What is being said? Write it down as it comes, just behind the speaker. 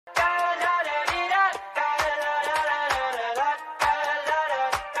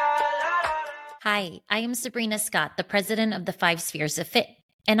Hi, I am Sabrina Scott, the president of the Five Spheres of Fit,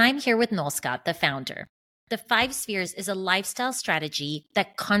 and I'm here with Noel Scott, the founder. The Five Spheres is a lifestyle strategy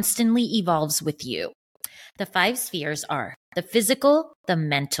that constantly evolves with you. The five spheres are the physical, the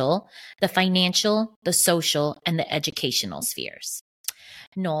mental, the financial, the social, and the educational spheres.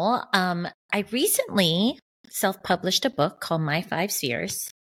 Noel, I recently self-published a book called My Five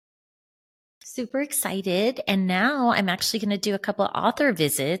Spheres. Super excited. And now I'm actually going to do a couple of author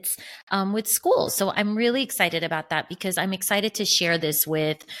visits with schools. So I'm really excited about that because I'm excited to share this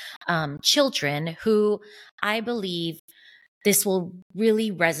with children who I believe this will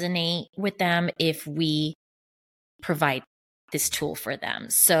really resonate with them if we provide this tool for them.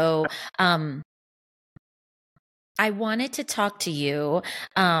 So I wanted to talk to you,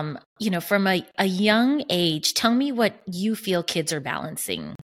 from a young age. Tell me what you feel kids are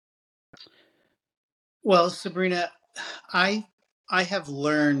balancing. Well, Sabrina, I I have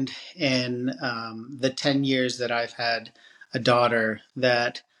learned in the 10 years that I've had a daughter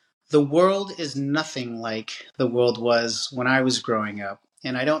that the world is nothing like the world was when I was growing up.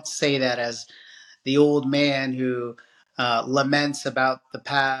 And I don't say that as the old man who laments about the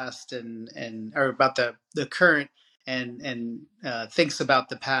past and or about the current and thinks about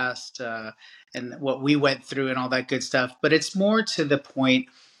the past and what we went through and all that good stuff. But it's more to the point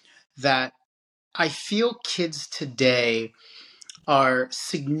that I feel kids today are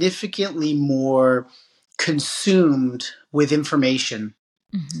significantly more consumed with information.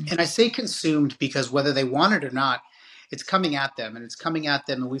 Mm-hmm. And I say consumed because whether they want it or not, it's coming at them. And it's coming at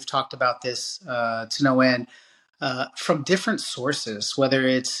them, and we've talked about this to no end, from different sources, whether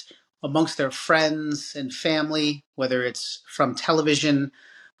it's amongst their friends and family, whether it's from television,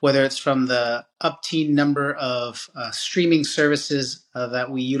 whether it's from the upteen number of streaming services that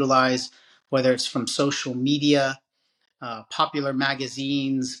we utilize, whether it's from social media, popular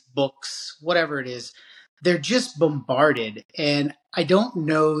magazines, books, whatever it is. They're just bombarded. And I don't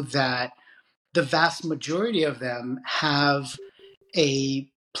know that the vast majority of them have a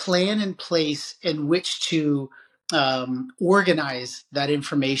plan in place in which to organize that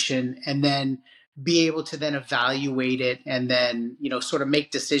information and then be able to then evaluate it and then sort of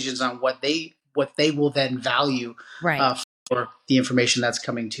make decisions on what they will then value Right. for the information that's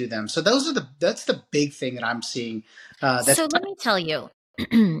coming to them. So that's the big thing that I'm seeing. So let me tell you,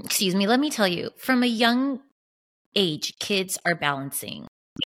 let me tell you, from a young age, kids are balancing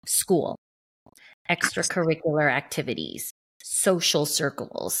school, extracurricular activities, social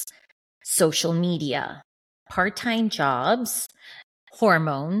circles, social media, part-time jobs,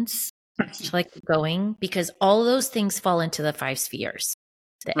 hormones. Should I keep going? Because all those things fall into the five spheres,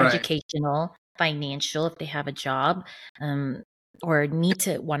 the Right. educational, financial, if they have a job, or need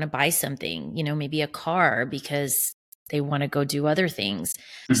to want to buy something, maybe a car because they want to go do other things.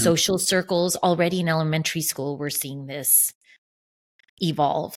 Mhm. Social circles, already in elementary school, we're seeing this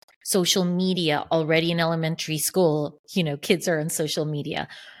evolve. Social media, already in elementary school, kids are on social media.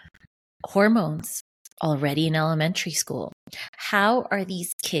 Hormones, already in elementary school. How are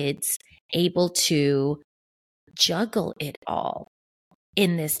these kids able to juggle it all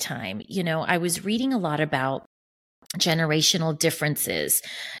in this time? I was reading a lot about generational differences.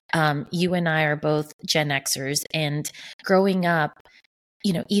 You and I are both Gen Xers, and growing up,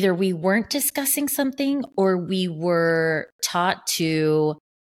 either we weren't discussing something or we were taught to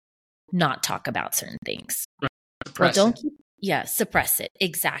not talk about certain things. Suppress Well, it. suppress it.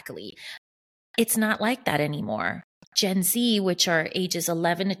 Exactly. It's not like that anymore. Gen Z, which are ages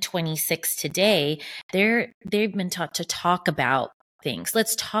 11 to 26 today, they've been taught to talk about things.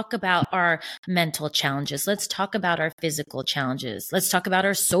 Let's talk about our mental challenges. Let's talk about our physical challenges. Let's talk about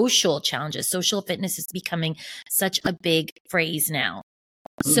our social challenges. Social fitness is becoming such a big phrase now.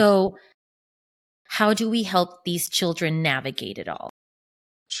 So how do we help these children navigate it all?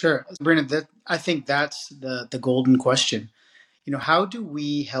 Sure, Brandon. I think that's the golden question. How do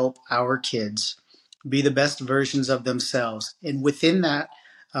we help our kids be the best versions of themselves? And within that,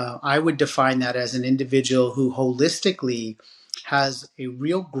 I would define that as an individual who holistically has a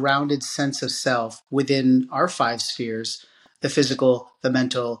real grounded sense of self within our five spheres: the physical, the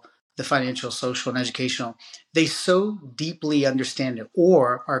mental, the financial, social, and educational. They so deeply understand it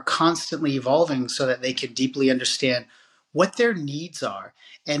or are constantly evolving so that they can deeply understand what their needs are.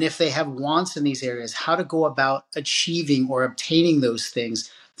 And if they have wants in these areas, how to go about achieving or obtaining those things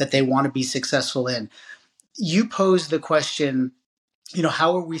that they want to be successful in. You pose the question,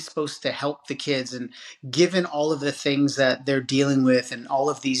 how are we supposed to help the kids? And given all of the things that they're dealing with and all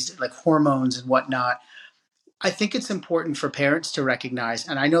of these like hormones and whatnot, I think it's important for parents to recognize,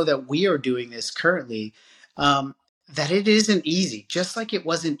 and I know that we are doing this currently, that it isn't easy, just like it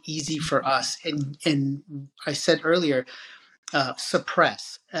wasn't easy for us. And I said earlier,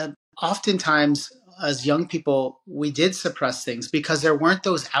 suppress. Oftentimes, as young people, we did suppress things because there weren't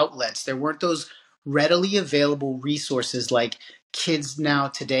those outlets, there weren't those readily available resources like kids now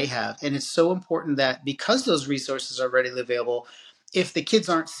today have. And it's so important that because those resources are readily available, if the kids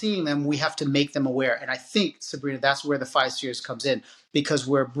aren't seeing them, we have to make them aware. And I think, Sabrina, that's where the Five Spheres comes in, because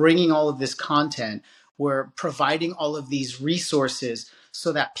we're bringing all of this content, we're providing all of these resources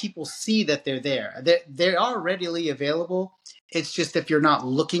so that people see that they're there. They are readily available. It's just if you're not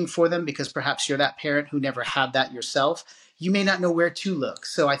looking for them because perhaps you're that parent who never had that yourself, you may not know where to look.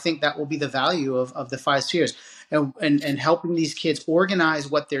 So I think that will be the value of the Five Spheres, and helping these kids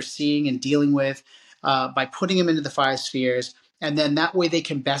organize what they're seeing and dealing with by putting them into the Five Spheres. And then that way they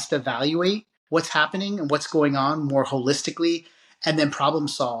can best evaluate what's happening and what's going on more holistically, and then problem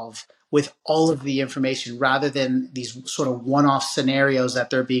solve with all of the information rather than these sort of one-off scenarios that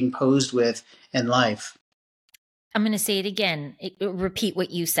they're being posed with in life. I'm going to say it again. Repeat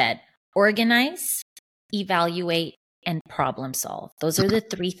what you said. Organize, evaluate, and problem solve. Those are the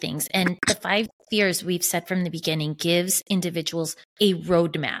three things. And the Five Spheres, we've said from the beginning, gives individuals a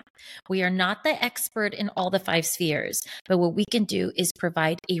roadmap. We are not the expert in all the Five Spheres, but what we can do is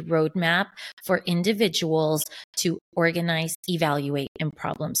provide a roadmap for individuals to organize, evaluate, and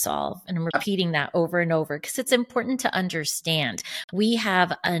problem solve. And I'm repeating that over and over because it's important to understand. We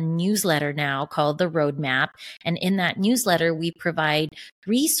have a newsletter now called The Roadmap. And in that newsletter, we provide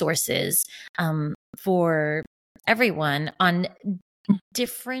resources for everyone on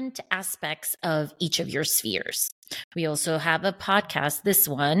different aspects of each of your spheres. We also have a podcast, this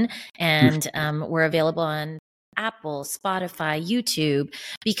one, and we're available on Apple, Spotify, YouTube,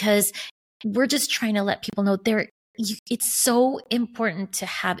 because we're just trying to let people know it's so important to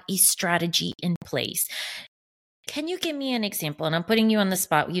have a strategy in place. Can you give me an example? And I'm putting you on the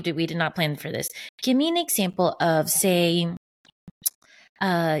spot. We did not plan for this. Give me an example of, say,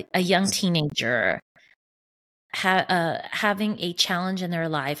 a young teenager having a challenge in their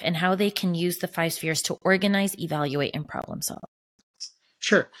life and how they can use the Five Spheres to organize, evaluate, and problem solve.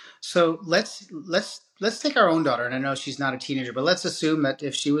 Sure. So let's take our own daughter, and I know she's not a teenager, but let's assume that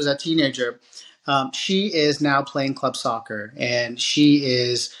if she was a teenager, she is now playing club soccer, and she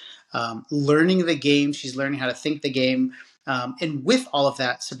is learning the game. She's learning how to think the game, and with all of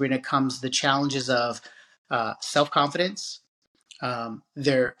that, Sabrina, comes the challenges of self-confidence,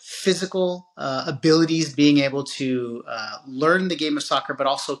 their physical abilities, being able to learn the game of soccer, but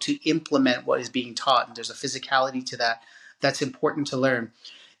also to implement what is being taught. And there's a physicality to that that's important to learn.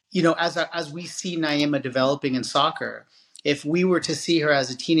 You know, as we see Naima developing in soccer, if we were to see her as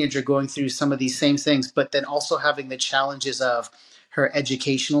a teenager going through some of these same things, but then also having the challenges of her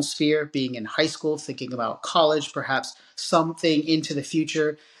educational sphere, being in high school, thinking about college, perhaps something into the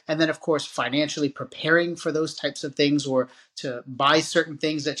future, and then of course financially preparing for those types of things or to buy certain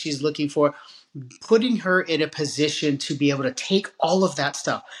things that she's looking for, putting her in a position to be able to take all of that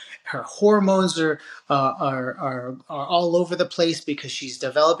stuff. Her hormones are all over the place because she's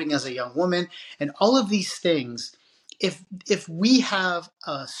developing as a young woman, and all of these things. If we have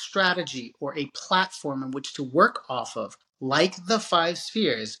a strategy or a platform in which to work off of, like the Five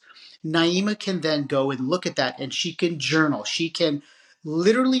Spheres, Naima can then go and look at that, and she can journal. She can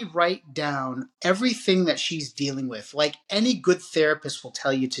literally write down everything that she's dealing with, like any good therapist will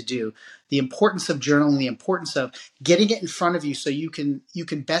tell you to do. The importance of journaling, the importance of getting it in front of you so you can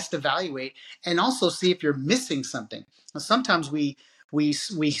best evaluate and also see if you're missing something. Now, sometimes we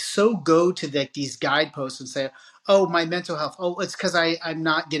so go to these guideposts and say, oh, my mental health, oh, it's because I'm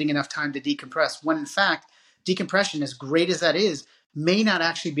not getting enough time to decompress, when in fact decompression, as great as that is, may not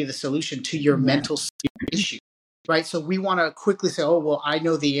actually be the solution to your mental issue. Right. So we want to quickly say, oh, well, I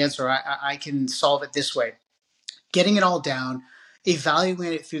know the answer. I can solve it this way. Getting it all down,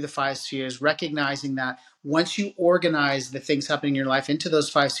 evaluate it through the Five Spheres, recognizing that once you organize the things happening in your life into those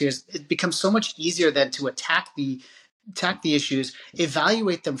Five Spheres, it becomes so much easier then to attack the issues,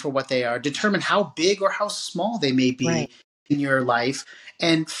 evaluate them for what they are, determine how big or how small they may be in your life,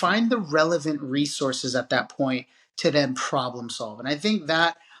 and find the relevant resources at that point to then problem solve. And I think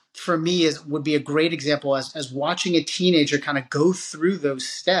that, for me, would be a great example as watching a teenager kind of go through those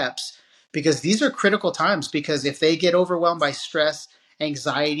steps, because these are critical times. Because if they get overwhelmed by stress,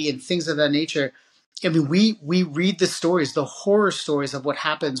 anxiety, and things of that nature, I mean, we read the stories, the horror stories of what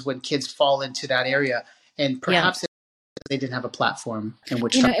happens when kids fall into that area, and perhaps they didn't have a platform in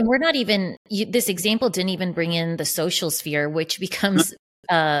which and we're not even, this example didn't even bring in the social sphere, which becomes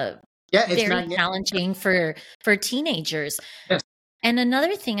very challenging for teenagers. Yes. And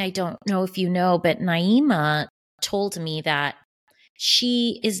another thing, I don't know if you know, but Naima told me that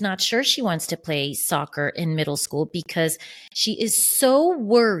she is not sure she wants to play soccer in middle school because she is so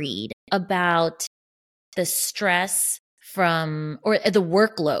worried about the stress from or the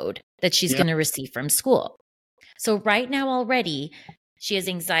workload that she's Yeah. going to receive from school. So right now already, she has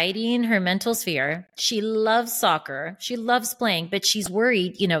anxiety in her mental sphere. She loves soccer. She loves playing, but she's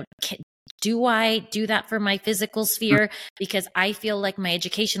worried, do I do that for my physical sphere? Because I feel like my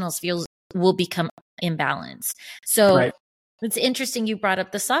educational sphere will become imbalanced. So Right. it's interesting you brought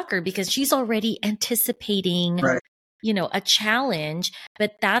up the soccer because she's already anticipating, Right. a challenge,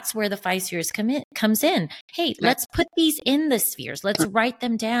 but that's where the 5 spheres comes in. Hey, let's put these in the spheres. Let's write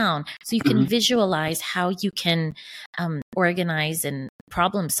them down so you can visualize how you can organize and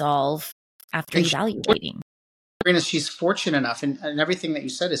problem solve after And evaluating. she's fortunate enough, and everything that you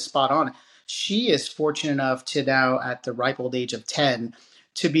said is spot on. She is fortunate enough to now, at the ripe old age of 10,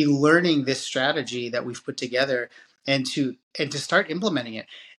 to be learning this strategy that we've put together and to start implementing it.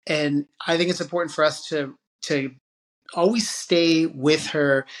 And I think it's important for us to always stay with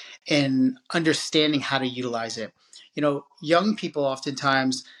her in understanding how to utilize it. Young people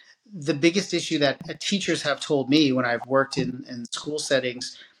oftentimes, the biggest issue that teachers have told me when I've worked in school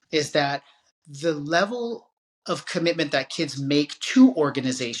settings is that the level of commitment that kids make to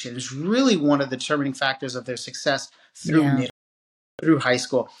organization is really one of the determining factors of their success Yeah. through high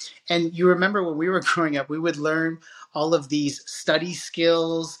school. And you remember when we were growing up, we would learn all of these study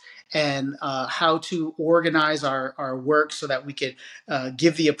skills and how to organize our work so that we could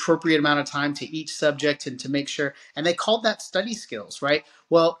give the appropriate amount of time to each subject and to make sure. And they called that study skills, right?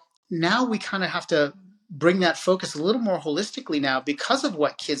 Well, now we kind of have to bring that focus a little more holistically now because of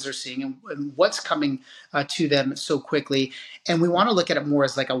what kids are seeing and what's coming to them so quickly. And we want to look at it more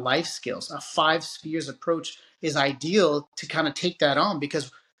as like a life skills. A 5 spheres approach is ideal to kind of take that on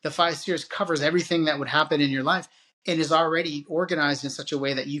because the 5 spheres covers everything that would happen in your life and is already organized in such a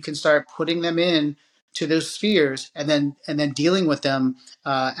way that you can start putting them in to those spheres and then dealing with them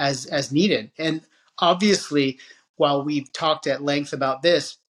as needed. And obviously, while we've talked at length about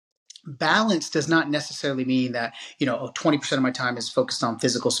this, balance does not necessarily mean that 20% of my time is focused on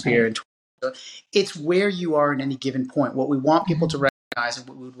physical sphere, Right. and it's where you are in any given point. What we want people to recognize, and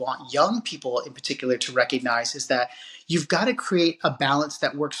what we would want young people in particular to recognize, is that you've got to create a balance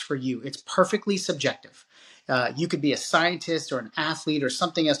that works for you. It's perfectly subjective. You could be a scientist or an athlete or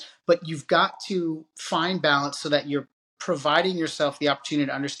something else, but you've got to find balance so that you're providing yourself the opportunity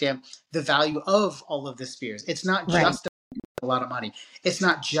to understand the value of all of the spheres. It's not Right. just a lot of money. It's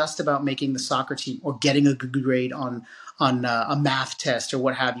not just about making the soccer team or getting a good grade on a math test or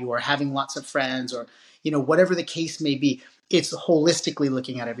what have you, or having lots of friends, or whatever the case may be. It's holistically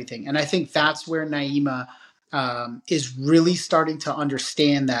looking at everything, and I think that's where Naima is really starting to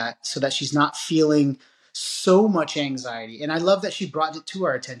understand that, so that she's not feeling so much anxiety. And I love that she brought it to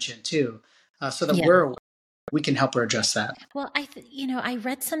our attention too, so that Yeah. we can help her address that. Well, I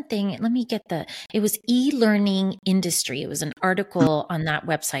read something. Let me get it was e-learning industry. It was an article on that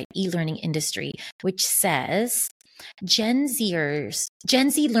website, e-learning industry, which says Gen Z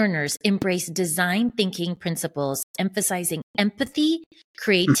learners embrace design thinking principles, emphasizing empathy,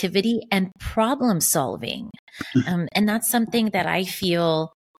 creativity, and problem solving. And that's something that I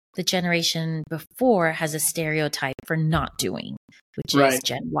feel the generation before has a stereotype for not doing, which is Right.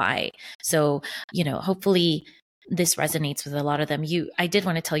 Gen Y. So, hopefully this resonates with a lot of them. I did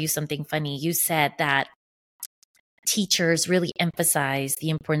want to tell you something funny. You said that teachers really emphasize the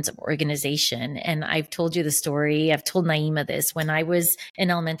importance of organization. And I've told you the story. I've told Naima this. When I was in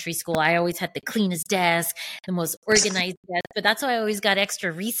elementary school, I always had the cleanest desk, the most organized desk, but that's why I always got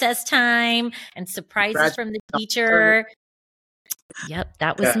extra recess time and surprises from the teacher. Yep,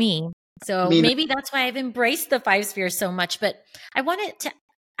 that was me. So maybe that's why I've embraced the 5 spheres so much. But I wanted to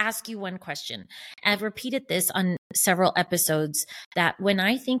ask you one question. I've repeated this on several episodes, that when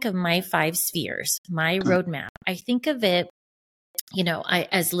I think of my 5 spheres, my roadmap, I think of it,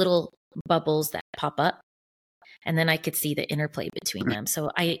 as little bubbles that pop up, and then I could see the interplay between them.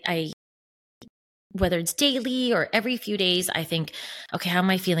 So I whether it's daily or every few days, I think, okay, how am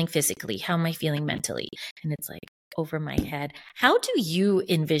I feeling physically? How am I feeling mentally? And it's like over my head. How do you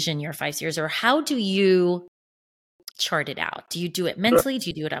envision your 5 spheres, or how do you chart it out? Do you do it mentally? Do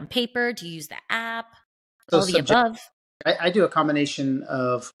you do it on paper? Do you use the app? All the above? I do a combination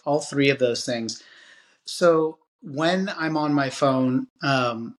of all three of those things. So when I'm on my phone,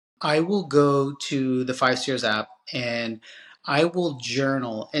 I will go to the 5 spheres app and I will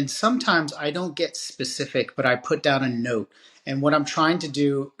journal. And sometimes I don't get specific, but I put down a note. And what I'm trying to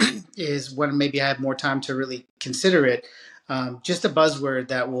do is, when maybe I have more time to really consider it, just a buzzword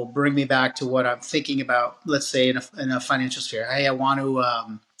that will bring me back to what I'm thinking about. Let's say in a financial sphere, hey, I want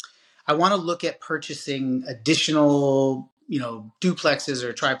to look at purchasing additional, duplexes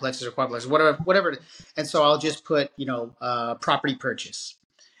or triplexes or quadplexes, whatever. And so I'll just put, property purchase,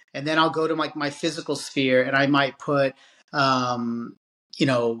 and then I'll go to my physical sphere, and I might put, um, you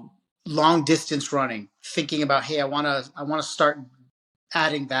know, long distance running, thinking about, hey, I want to start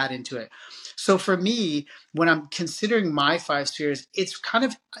adding that into it. So for me, when I'm considering my five spheres, it's kind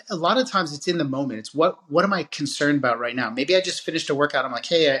of a lot of times it's in the moment. It's what am I concerned about right now? Maybe I just finished a workout. I'm like,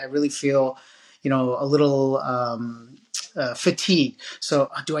 hey, I really feel, a little fatigued. So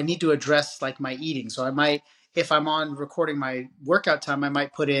do I need to address like my eating? So I might, if I'm on recording my workout time, I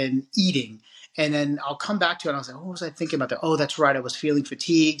might put in eating, and then I'll come back to it and I'll say, what was I thinking about that? Oh, that's right, I was feeling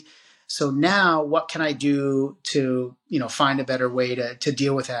fatigued. So now what can I do to, find a better way to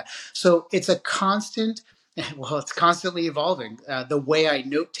deal with that? So it's a constant, well, it's constantly evolving. The way I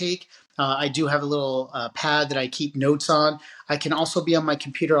note take, I do have a little pad that I keep notes on. I can also be on my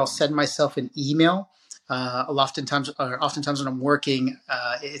computer. I'll send myself an email. Oftentimes when I'm working,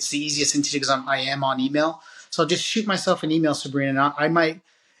 it's the easiest thing to do because I am on email. So I'll just shoot myself an email, Sabrina, and I might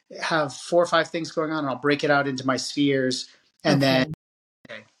have 4 or 5 things going on, and I'll break it out into my spheres, and Okay. then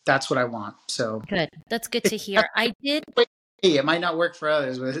okay, that's what I want. So Good. That's good to hear. I did, it might not work for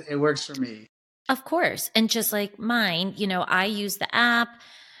others, but it works for me. of course. And just like mine, I use the app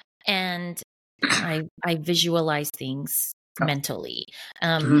and I visualize things mentally.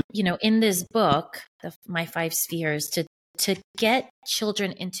 Mhm. In this book, My Five Spheres, to get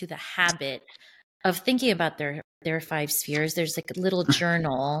children into the habit of thinking about their five spheres, there's like a little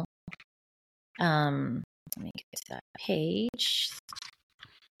journal. Let me get to that page.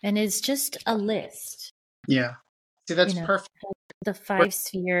 And it's just a list. Yeah. See, that's perfect. The five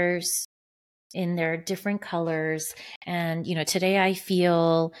spheres in their different colors. And, today I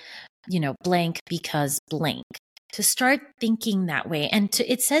feel, blank because blank. To start thinking that way. And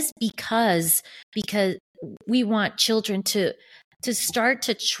it says because we want children to start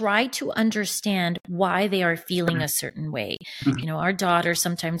to try to understand why they are feeling a certain way. Mhm. Our daughter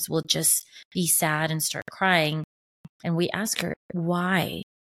sometimes will just be sad and start crying. And we ask her, why?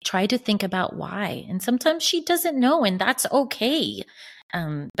 Try to think about why. And sometimes she doesn't know, and that's okay.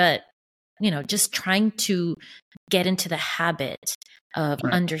 But, just trying to get into the habit of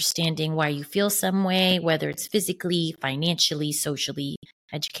Right. understanding why you feel some way, whether it's physically, financially, socially,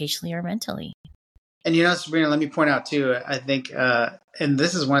 educationally, or mentally. And Sabrina, let me point out too, I think, and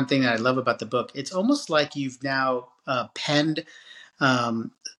this is one thing that I love about the book. It's almost like you've now penned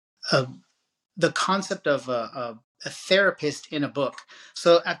um, a the concept of a therapist in a book.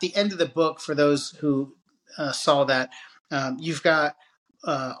 So at the end of the book, for those who saw that, you've got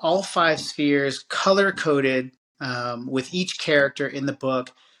all 5 spheres color coded with each character in the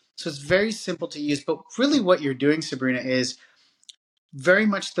book. So it's very simple to use. But really, what you're doing, Sabrina, is very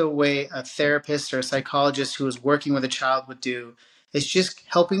much the way a therapist or a psychologist who is working with a child would do, is just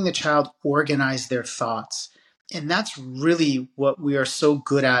helping the child organize their thoughts. And that's really what we are so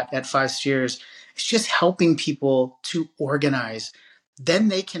good at Five Spheres. It's just helping people to organize. Then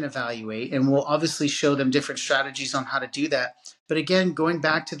they can evaluate, and we'll obviously show them different strategies on how to do that. But again, going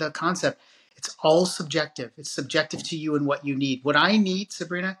back to the concept, it's all subjective. It's subjective to you and what you need. What I need,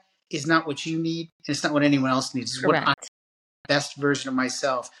 Sabrina, is not what you need, and it's not what anyone else needs. It's what I Correct. best version of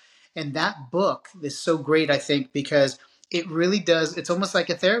myself. And that book is so great, I think, because it really does, it's almost like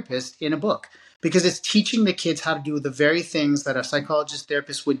a therapist in a book, because it's teaching the kids how to do the very things that a psychologist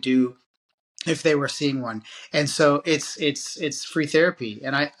therapist would do if they were seeing one. And so it's free therapy.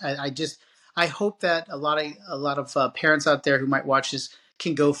 And I hope that a lot of parents out there who might watch this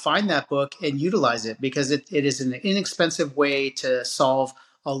can go find that book and utilize it, because it is an inexpensive way to solve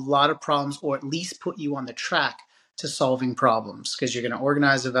a lot of problems, or at least put you on the track to solving problems, because you're going to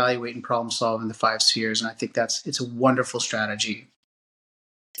organize, evaluate, and problem solve in the 5 spheres. And I think it's a wonderful strategy.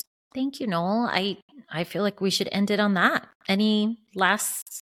 Thank you, Noel. I feel like we should end it on that. Any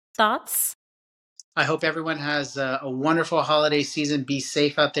last thoughts? I hope everyone has a wonderful holiday season. Be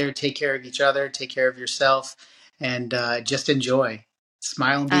safe out there. Take care of each other. Take care of yourself, and just enjoy.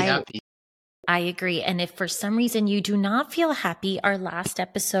 Smile and be happy. I agree. And if for some reason you do not feel happy, our last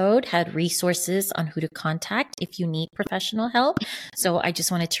episode had resources on who to contact if you need professional help. So I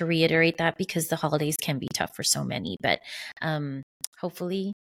just wanted to reiterate that, because the holidays can be tough for so many. But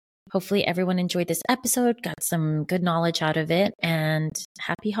hopefully everyone enjoyed this episode, got some good knowledge out of it, and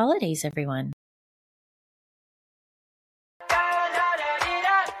happy holidays, everyone.